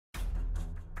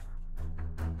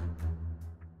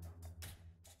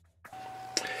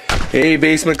Hey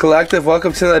Basement Collective,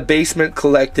 welcome to the Basement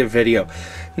Collective video.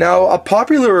 Now, a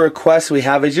popular request we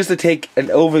have is just to take an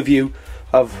overview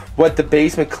of what the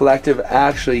Basement Collective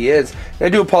actually is. And I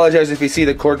do apologize if you see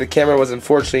the cord. The camera was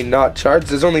unfortunately not charged.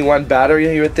 There's only one battery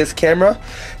here with this camera,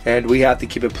 and we have to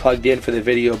keep it plugged in for the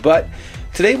video. But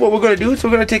today what we're going to do is we're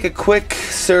going to take a quick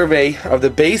survey of the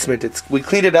basement. We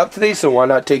cleaned it up today, so why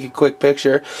not take a quick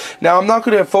picture. Now, I'm not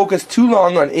going to focus too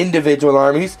long on individual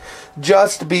armies,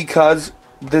 just because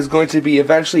there's going to be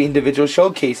eventually individual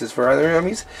showcases for other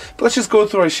armies. But let's just go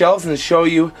through our shelves and show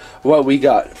you what we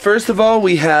got. First of all,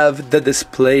 we have the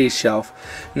display shelf.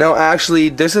 Now actually,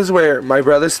 this is where my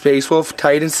brother Space Wolf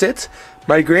Titan sits,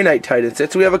 my Grey Knight Titan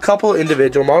sits. We have a couple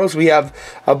individual models. We have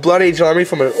a Blood Angel army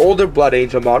from an older Blood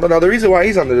Angel model. Now the reason why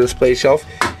he's on the display shelf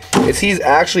is he's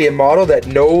actually a model that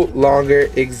no longer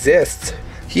exists.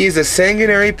 He is a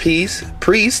sanguinary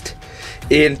priest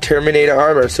in Terminator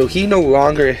armor, so he no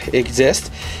longer exists.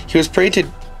 He was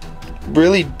painted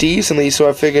really decently, so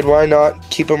I figured why not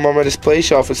keep him on my display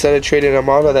shelf instead of trading a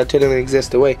model that didn't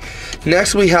exist away.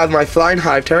 Next we have my Flying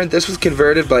Hive Tyrant. This was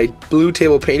converted by Blue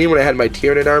Table Painting when I had my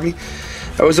Tyranid army.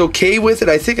 I was okay with it.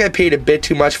 I think I paid a bit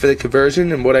too much for the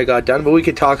conversion and what I got done, but we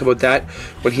could talk about that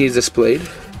when he's displayed.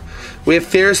 We have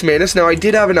Fierce Manus. Now I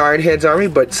did have an Iron Hands army,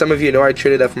 but some of you know I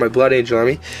traded that for my Blood Angel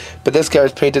army. But this guy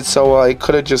was painted so well I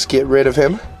could have just get rid of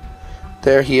him.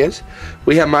 There he is.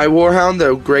 We have my Warhound,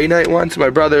 the Grey Knight one. So my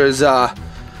brother's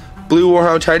Blue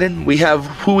Warhound Titan. We have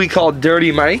who we call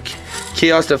Dirty Mike,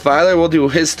 Chaos Defiler. We'll do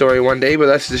his story one day, but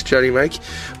that's just Dirty Mike.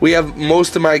 We have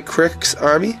most of my Cricks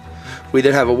army. We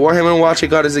did have a Warhammer watch I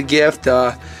got as a gift.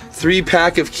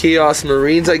 3-pack of Chaos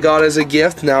Marines I got as a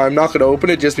gift. Now I'm not going to open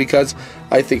it just because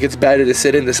I think it's better to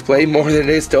sit in display more than it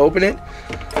is to open it.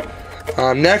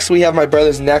 Next we have my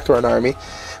brother's Necron army.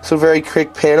 So very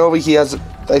quick pan over. He has,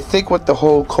 I think, what the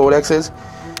whole codex is.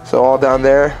 So all down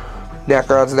there,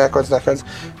 Necrons.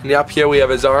 And up here we have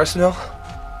his arsenal.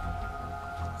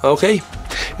 Okay.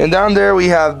 And down there we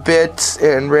have bits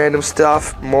and random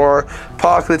stuff, more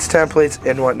apocalypse templates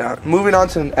and whatnot. Moving on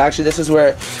to, actually this is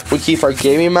where we keep our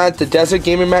gaming mat, the desert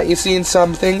gaming mat you see in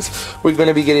some things. We're going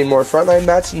to be getting more frontline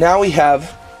mats. Now we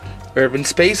have Urban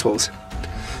Space Wolves.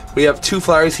 We have 2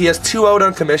 flyers. He has 2 out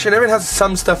on commission. Everyone has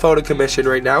some stuff out of commission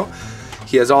right now.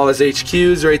 He has all his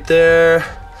HQs right there,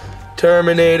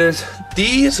 Terminators.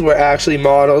 These were actually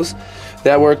models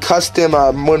that were custom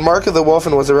when Mark of the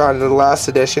Wolfen was around in the last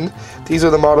edition. These are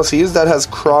the models he used. That has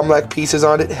Cromlech pieces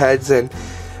on it, heads and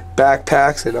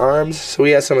backpacks and arms. So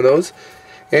we have some of those.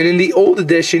 And in the old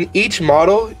edition, each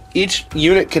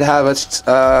unit could have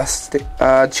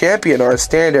a champion or a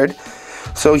standard.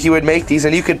 So he would make these,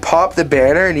 and you could pop the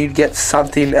banner, and you'd get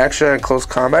something extra in close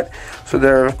combat. So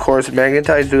they're of course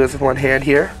magnetized. Do this with one hand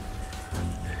here.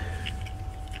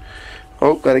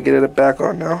 Oh, gotta get it back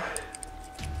on now.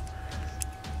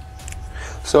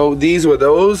 So these were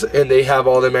those, and they have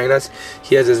all the magnets.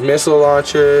 He has his missile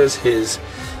launchers, his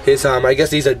I guess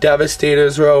these are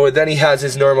Devastators row, and then he has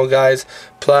his normal guys,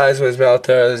 plasmas,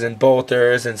 melters, and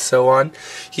bolters, and so on.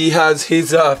 He has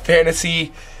his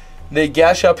fantasy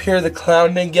Nagesh up here, the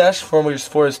Clown Nagesh,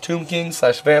 for his Tomb King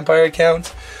 / Vampire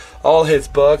accounts. All his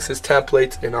books, his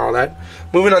templates, and all that.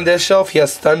 Moving on this shelf, he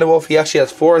has Thunderwolf. He actually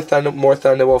has 4 more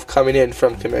Thunderwolf coming in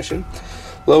from commission.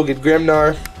 Logan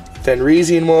Grimnar,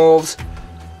 Fenrisian Wolves.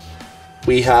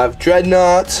 We have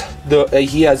Dreadnoughts.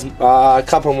 He has a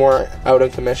couple more out on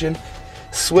commission.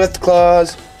 Swift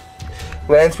Claws,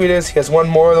 Land Speeders. He has 1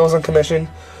 more of those on commission.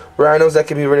 Rhinos that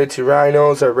can be rated to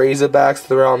Rhinos or Razorbacks.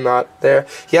 They're all not there.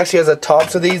 He actually has the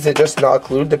tops of these. They're just not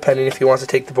glued, depending if he wants to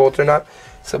take the bolt or not.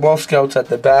 Some Wolf Scouts at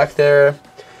the back there.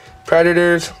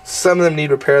 Predators. Some of them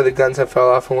need repair. The guns have fell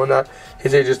off and whatnot.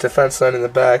 His Aegis defense line in the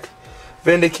back.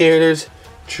 Vindicators.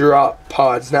 Drop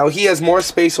pods. Now he has more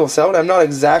Space Wolves out. I'm not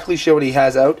exactly sure what he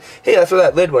has out. Hey, that's where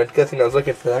that lid went. Good thing I was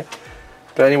looking for that.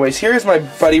 But anyways, here's my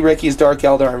buddy Ricky's Dark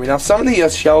Elder army. Now some of the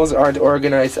shelves aren't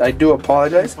organized. I do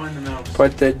apologize.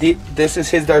 But this is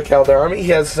his Dark Elder army. He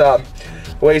has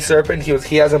Way Serpent.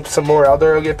 He has some more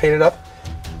Elder will get painted up.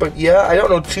 But yeah, I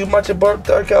don't know too much about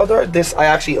Dark Eldar. I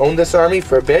actually owned this army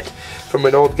for a bit from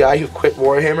an old guy who quit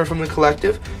Warhammer from the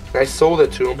collective, and I sold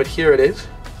it to him. But here it is.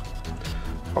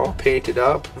 All painted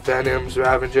up. Venoms,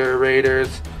 Ravager,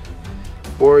 Raiders,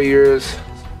 Warriors.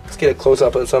 Let's get a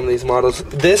close-up on some of these models.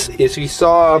 This is, you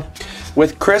saw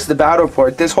with Chris, the battle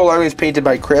report. This whole army is painted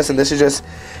by Chris, and this is just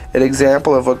an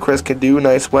example of what Chris can do.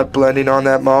 Nice wet blending on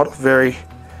that model. Very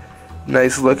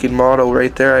nice looking model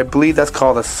right there. I believe that's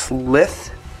called a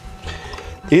Slith.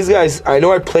 These guys, I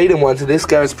know I played him once, so this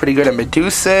guy was pretty good at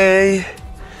Medusae.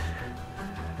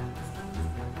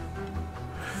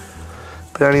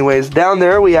 But anyways, down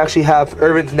there we actually have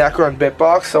Irvin's Necron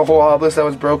Bitbox, the whole obelisk that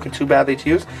was broken too badly to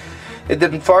use. And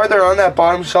then farther on that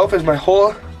bottom shelf is my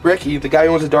whole Ricky, the guy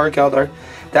who owns a Dark Eldar.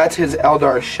 That's his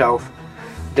Eldar shelf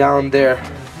down there.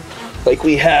 Like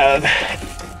we have,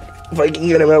 if I can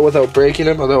get him out without breaking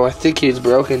him, although I think he's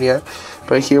broken yet.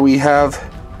 But here we have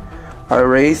our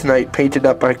Wraith Knight painted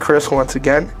up by Chris once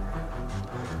again.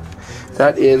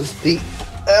 That is the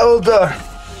Eldar.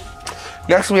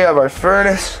 Next we have our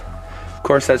Furnace. Of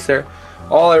course that's there.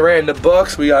 All I ran the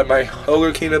books. We got my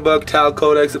Ogre Kingdom book, Tal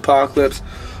Codex, Apocalypse,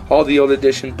 all the old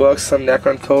edition books, some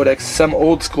Necron Codex, some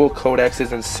old school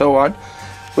codexes, and so on.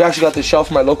 We actually got the shelf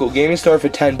from my local gaming store for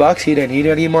 10 bucks. He didn't need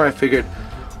it anymore. I figured,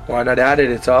 why not add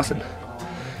it? It's awesome.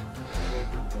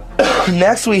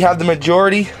 Next, we have the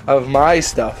majority of my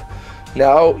stuff.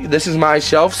 Now, this is my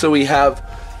shelf, so we have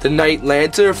the Knight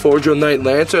Lancer, Forged Knight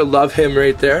Lancer. Love him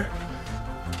right there.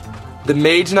 The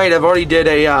Mage Knight, I've already did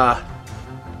a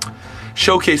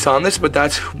showcase on this, but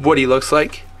that's what he looks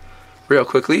like. Real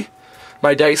quickly.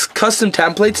 My dice custom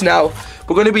templates. Now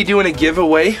we're going to be doing a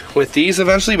giveaway with these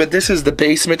eventually, but this is the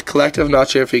Basement Collective. Not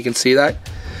sure if you can see that.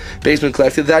 Basement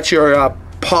Collective. That's your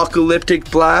apocalyptic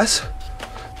blast,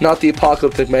 not the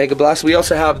apocalyptic mega blast. We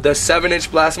also have the 7-inch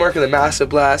blast mark and the massive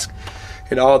blast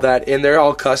and all that in there,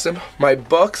 all custom. My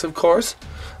books, of course.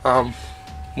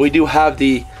 We do have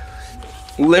the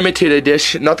limited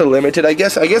edition, not the limited, I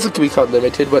guess it could be called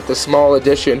limited, but the small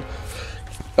edition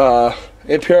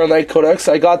Imperial Knight Codex.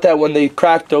 I got that when they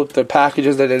cracked out the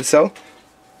packages that didn't sell.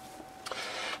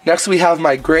 Next we have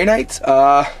my Grey Knights.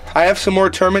 I have some more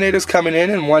Terminators coming in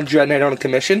and one Dread Knight on a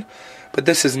commission, but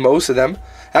this is most of them.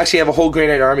 Actually I have a whole Grey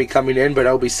Knight army coming in, but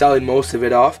I'll be selling most of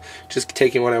it off, just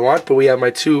taking what I want. But we have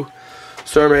my 2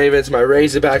 Storm Ravens, my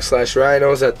Razorback /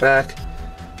 Rhinos at back.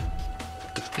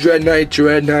 Dread Knight,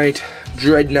 Dread Knight,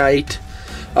 Dread Knight.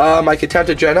 My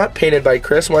Contempted Dreadnought, painted by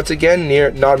Chris once again,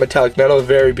 near non-metallic metal,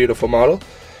 very beautiful model.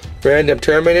 Random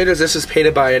Terminators, this is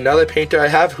painted by another painter I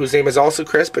have, whose name is also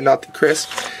Chris, but not the Chris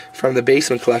from the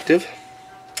Basement Collective.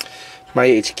 My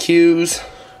HQs,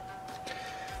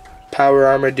 Power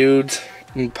Armor Dudes,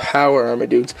 and Power Armor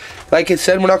Dudes. Like I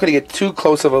said, we're not going to get too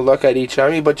close of a look at each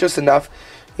army, but just enough,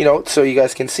 you know, so you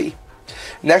guys can see.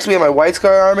 Next we have my White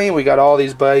Scar army. We got all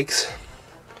these bikes.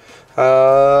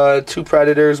 2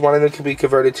 Predators, one of them can be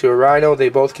converted to a Rhino. They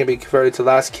both can be converted to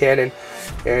Last Cannon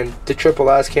and the triple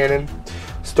Last Cannon.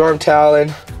 Storm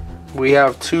Talon. We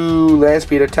have 2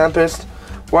 Landspeeder Tempest,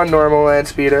 1 normal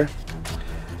Landspeeder,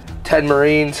 10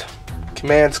 Marines,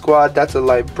 Command Squad, that's a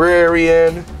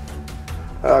Librarian,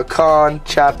 Khan,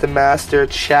 Chaplain Master,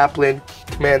 Chaplain,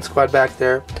 Command Squad back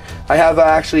there. I have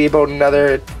actually about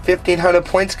another 1,500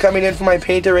 points coming in for my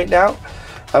painter right now.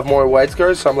 I have more White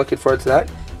Scars, so I'm looking forward to that.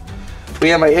 We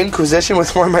have my Inquisition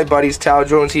with one of my buddies, Tal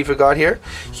Jones, he forgot here.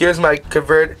 Here's my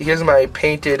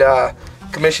painted,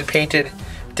 commission painted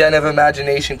Den of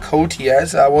Imagination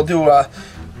Cotias. We'll do a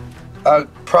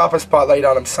proper spotlight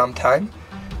on him sometime.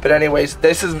 But anyways,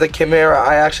 this is the Chimera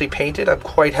I actually painted. I'm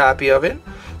quite happy of it.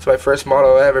 It's my first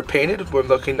model I ever painted.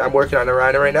 I'm working on a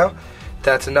Rhino right now.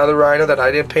 That's another Rhino that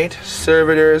I didn't paint.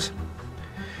 Servitors.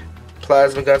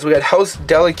 Plasma guns. We got House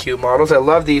Delicue models. I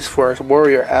love these for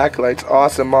Warrior Acolytes.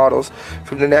 Awesome models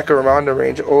from the Necromunda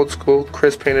range. Old school.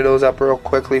 Chris painted those up real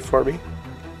quickly for me.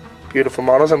 Beautiful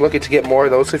models. I'm looking to get more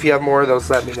of those. So if you have more of those,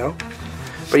 let me know.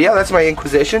 But yeah, that's my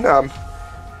Inquisition.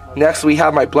 Next we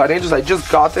have my Blood Angels. I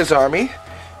just got this army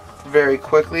very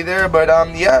quickly there. But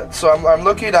yeah, so I'm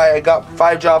looking. I got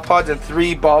 5 Jaw Pods and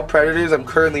 3 Ball Predators I'm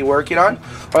currently working on.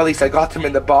 Or at least I got them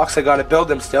in the box. I got to build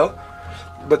them still.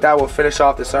 But that will finish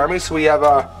off this army. So we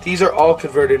have, these are all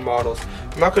converted models.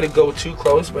 I'm not going to go too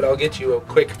close, but I'll get you a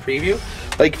quick preview.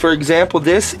 Like, for example,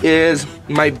 this is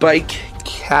my Bike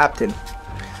Captain.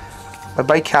 My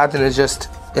Bike Captain is just,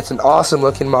 it's an awesome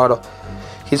looking model.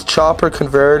 He's chopper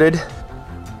converted.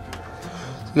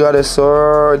 You got his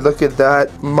sword. Look at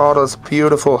that. Model's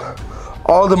beautiful.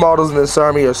 All the models in this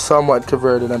army are somewhat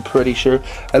converted, I'm pretty sure.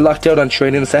 I lucked out on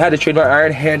trading this. I had to trade my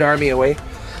Iron Hand army away,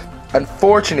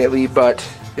 unfortunately, but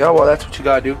yeah, well, that's what you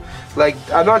gotta do. Like,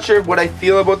 I'm not sure what I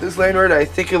feel about this Landlord. I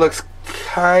think it looks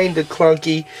kinda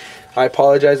clunky. I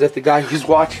apologize if the guy who's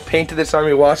painted this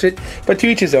army watched it, but to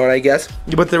each his own, I guess.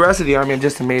 But the rest of the army I'm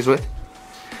just amazed with.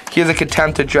 Here's a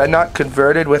Contempted Dreadnought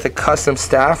converted with a custom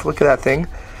staff. Look at that thing.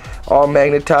 All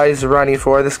magnetized, running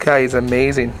for. This guy is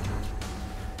amazing.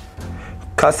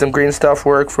 Custom green stuff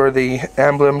work for the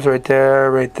emblems right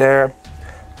there, right there.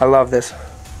 I love this.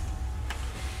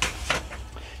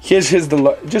 Here's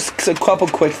just a couple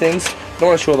quick things. I don't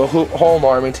want to show the whole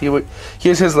army to you, but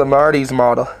here's his Lamarty's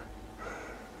model.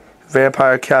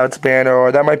 Vampire Count's banner,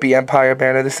 or that might be Empire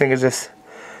banner. This thing is just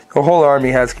The whole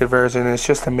army has conversion, and it's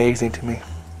just amazing to me.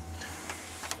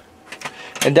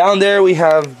 And down there we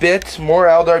have bits, more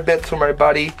Eldar bits from my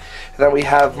buddy. And then we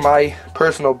have my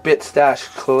personal bit stash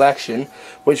collection,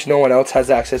 which no one else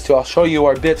has access to. I'll show you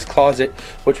our bits closet,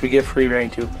 which we give free reign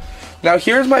to. Now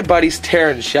here's my buddy's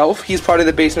Terran shelf. He's part of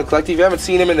the Basement Collective. You haven't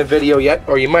seen him in the video yet,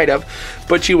 or you might have,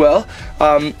 but you will.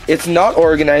 It's not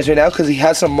organized right now because he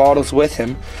has some models with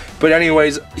him. But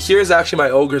anyways, here's actually my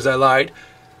ogres. I lied.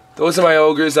 Those are my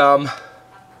ogres.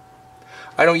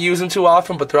 I don't use them too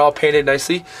often, but they're all painted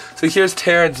nicely. So here's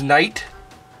Terran's Knight.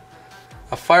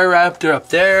 A Fire Raptor up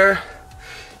there.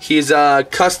 He's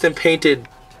custom painted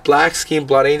Black Scheme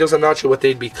Blood Angels. I'm not sure what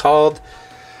they'd be called.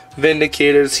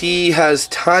 Vindicators. He has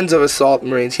tons of Assault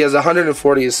Marines. He has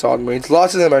 140 Assault Marines.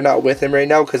 Lots of them are not with him right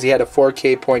now because he had a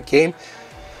 4K point game.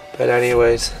 But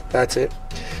anyways, that's it.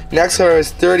 Next are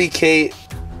his 30K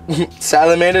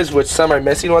Salamanders, which some are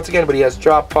missing once again, but he has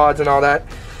drop pods and all that.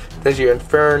 There's your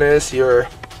Infernus, your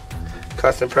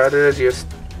Custom Predators,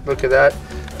 look at that.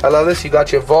 I love this. You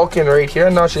got your Vulcan right here.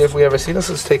 I'm not sure if we ever seen this.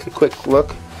 Let's take a quick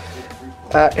look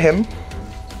at him.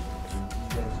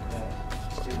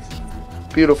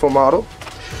 Beautiful model.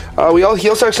 He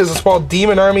also actually has a small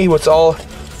demon army, which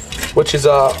is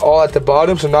all at the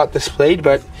bottom, so not displayed.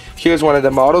 But here's one of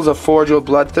the models, a Forged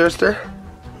Bloodthirster.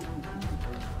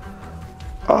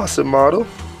 Awesome model.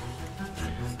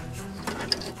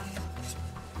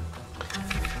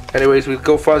 Anyways, we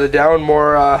go farther down,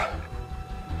 more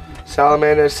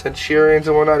Salamanders, Centurions,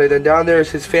 and whatnot. And then down there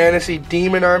is his Fantasy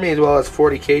Demon Army, as well as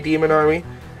 40K Demon Army.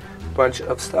 Bunch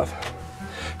of stuff.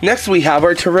 Next, we have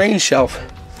our terrain shelf.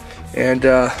 And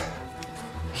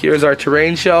here's our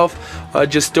terrain shelf.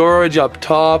 Just storage up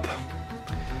top.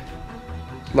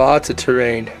 Lots of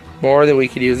terrain. More than we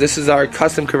could use. This is our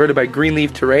custom converted by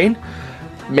Greenleaf Terrain.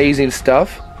 Amazing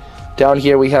stuff. Down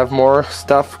here we have more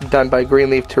stuff done by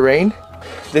Greenleaf Terrain.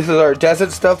 This is our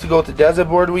desert stuff to go with the desert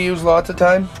board we use lots of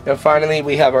time. And finally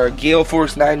we have our Gale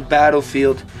Force 9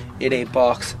 Battlefield in a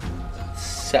box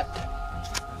set.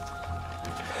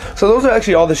 So those are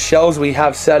actually all the shelves we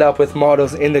have set up with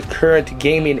models in the current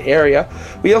gaming area.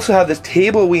 We also have this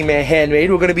table we handmade.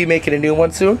 We're going to be making a new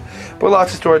one soon. But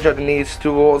lots of storage underneath,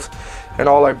 stools, and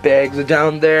all our bags are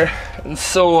down there, and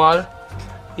so on.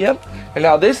 Yep. And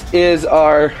now this is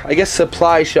our, I guess,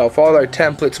 supply shelf. All our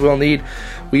templates we'll need.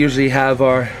 We usually have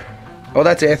our... Oh,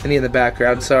 that's Anthony in the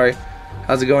background. Sorry.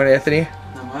 How's it going, Anthony?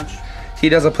 Not much. He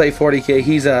doesn't play 40K.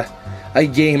 He's a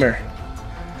gamer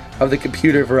of the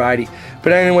computer variety.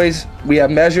 But anyways, we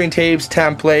have measuring tapes,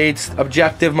 templates,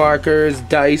 objective markers,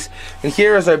 dice, and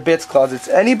here is our bits closets.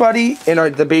 Anybody in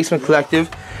the Basement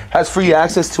Collective has free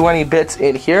access to any bits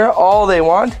in here, all they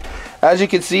want. As you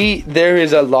can see, there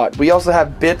is a lot. We also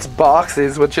have bits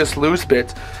boxes with just loose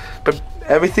bits, but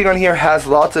everything on here has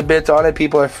lots of bits on it.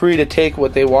 People are free to take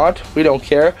what they want. We don't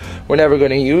care. We're never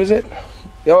going to use it.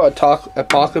 You know,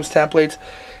 apocalypse templates,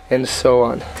 and so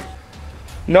on.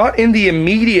 Not in the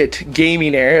immediate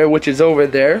gaming area, which is over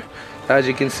there. As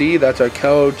you can see, that's our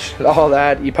couch, all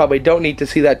that. You probably don't need to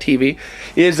see that TV.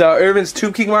 Is Irvin's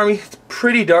Tomb King army. It's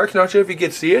pretty dark, not sure if you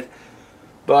can see it,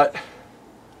 but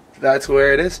that's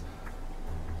where it is.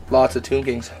 Lots of Tomb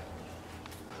Kings.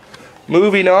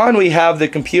 Moving on, we have the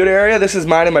computer area. This is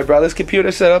mine and my brother's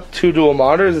computer set up. 2 dual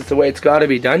monitors. It's the way it's got to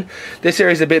be done. This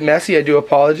area is a bit messy. I do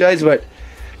apologize, but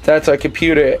that's our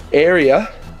computer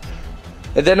area.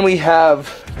 And then we have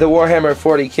the Warhammer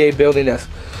 40K building desk.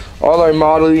 All our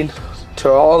modeling to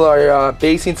all our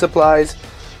basing supplies,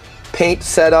 paint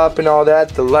setup and all that.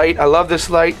 The light, I love this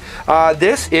light.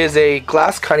 This is a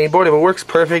glass cutting board. It works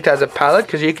perfect as a palette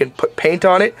because you can put paint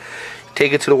on it.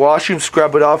 Take it to the washroom,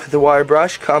 scrub it off with the wire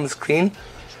brush, comes clean.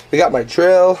 We got my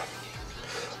drill,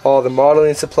 all the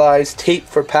modeling supplies, tape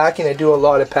for packing. I do a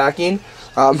lot of packing.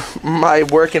 My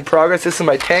work in progress. This is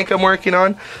my tank I'm working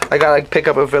on. I gotta pick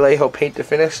up a Vallejo paint to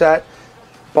finish that.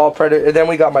 Ball predator. And then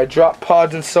we got my drop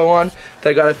pods and so on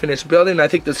that I gotta finish building. I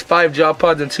think there's 5 drop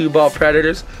pods and 2 ball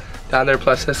predators down there,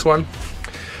 plus this one.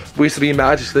 We used to be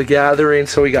Magic the Gathering,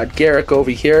 so we got Garrick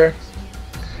over here.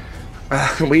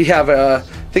 We have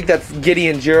I think that's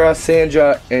Gideon, Jura,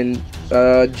 Sandra, and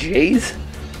Jays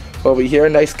over here.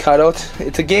 Nice cutout.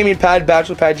 It's a gaming pad,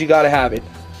 bachelor pad. You gotta have it.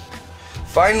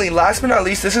 Finally, last but not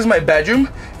least, this is my bedroom,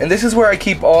 and this is where I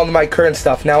keep all of my current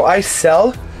stuff. Now, I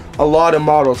sell a lot of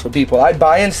models for people. I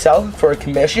buy and sell for a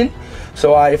commission.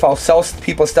 So if I'll sell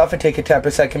people stuff and take a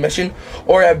 10% commission,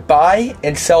 or I buy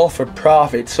and sell for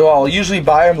profit. So I'll usually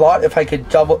buy a lot if I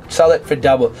could sell it for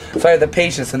double. So I have the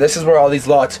patience, and this is where all these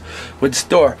lots would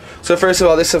store. So first of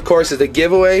all, this of course is the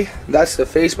giveaway. That's the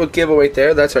Facebook giveaway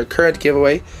there. That's our current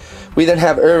giveaway. We then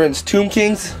have Irvin's Tomb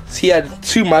Kings. He had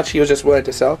too much, he was just willing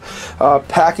to sell.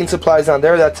 Packing supplies on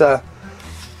there, that's a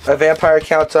Vampire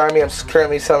Count's Army. I'm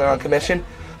currently selling on commission.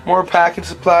 More packing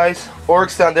supplies.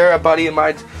 Orcs down there, a buddy of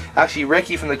mine, actually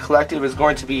Ricky from the collective, is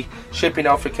going to be shipping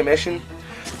out for commission.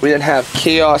 We then have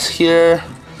Chaos here.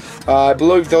 I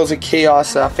believe those are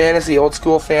Chaos Fantasy, old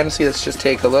school fantasy. Let's just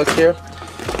take a look here.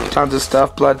 Tons of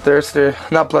stuff, Bloodthirster,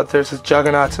 not Bloodthirsters,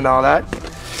 Juggernauts and all that.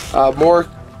 More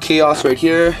Chaos right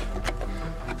here.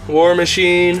 War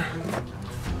Machine.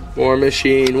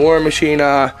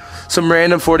 Some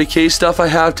random 40k stuff I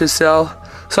have to sell.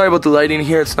 Sorry about the lighting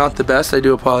here, it's not the best, I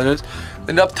do apologize.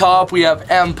 And up top we have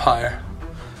Empire.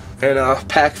 And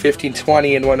pack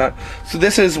 1520 and whatnot. So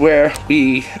this is where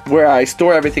I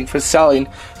store everything for selling,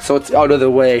 so it's out of the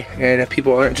way. And if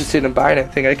people are interested in buying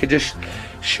anything, I could just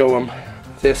show them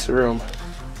this room.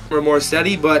 We're more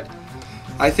steady, but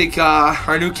I think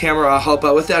our new camera will help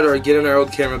out with that, or getting our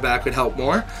old camera back would help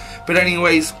more. But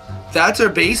anyways, that's our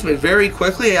basement. Very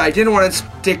quickly, I didn't want to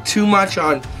stick too much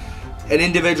on an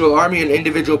individual army, an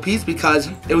individual piece, because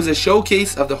it was a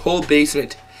showcase of the whole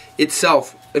basement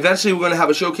itself. Eventually we're going to have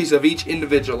a showcase of each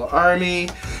individual army,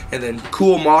 and then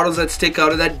cool models that stick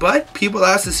out of that, but people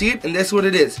asked to see it, and that's what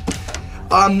it is.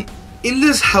 In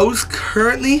this house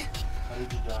currently,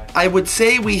 I would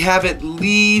say we have at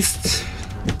least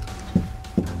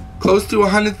close to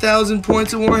 100,000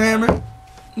 points of Warhammer.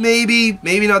 Maybe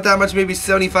not that much, maybe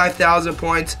 75,000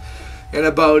 points, and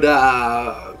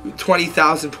about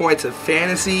 20,000 points of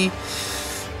fantasy.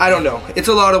 I don't know. It's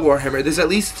a lot of Warhammer. There's at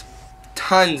least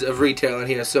tons of retail in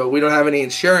here, so we don't have any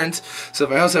insurance, so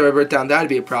if our house ever burnt down, that'd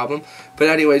be a problem. But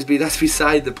anyways, that's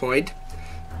beside the point.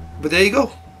 But there you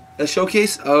go. A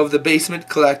showcase of the Basement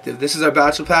Collective. This is our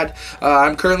bachelor pad.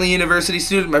 I'm currently a university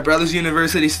student. My brother's a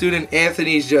university student.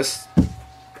 Anthony's just,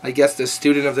 I guess, the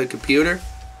student of the computer.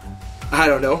 I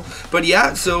don't know. But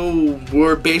yeah, so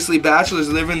we're basically bachelors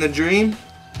living the dream.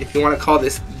 If you want to call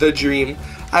this the dream.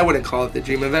 I wouldn't call it the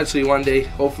dream. Eventually one day,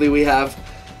 hopefully we have,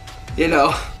 you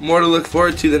know, more to look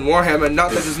forward to than Warhammer.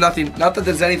 Not that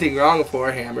there's anything wrong with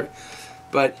Warhammer.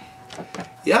 But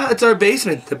yeah, it's our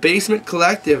basement. The Basement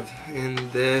Collective.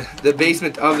 And the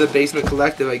basement of the Basement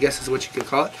Collective, I guess is what you could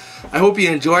call it. I hope you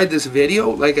enjoyed this video.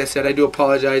 Like I said, I do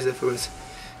apologize if it was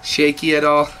shaky at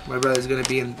all. My brother's going to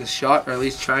be in the shot, or at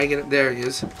least trying it. There he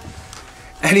is.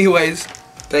 Anyways,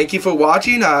 thank you for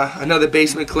watching another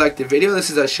Basement Collective video. This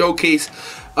is a showcase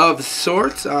of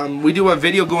sorts. We do a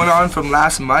video going on from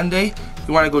last Monday. If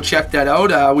you want to go check that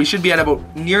out. We should be at about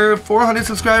near 400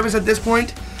 subscribers at this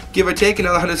point. Give or take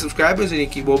another 100 subscribers,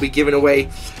 and we'll be giving away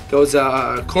those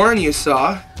corn you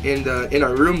saw in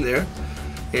our room there.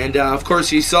 And of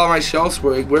course, you saw my shelves.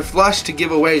 We're flush to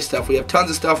give away stuff. We have tons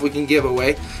of stuff we can give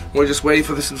away. We're just waiting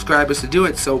for the subscribers to do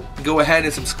it. So go ahead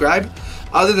and subscribe.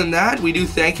 Other than that, we do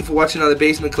thank you for watching another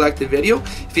Basement Collective video.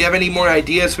 If you have any more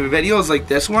ideas for videos like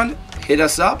this one, hit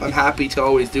us up. I'm happy to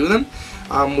always do them.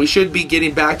 We should be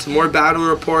getting back to more battle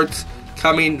reports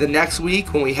coming the next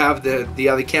week when we have the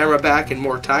other camera back and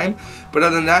more time. But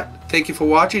other than that, thank you for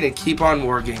watching, and keep on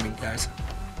wargaming, guys.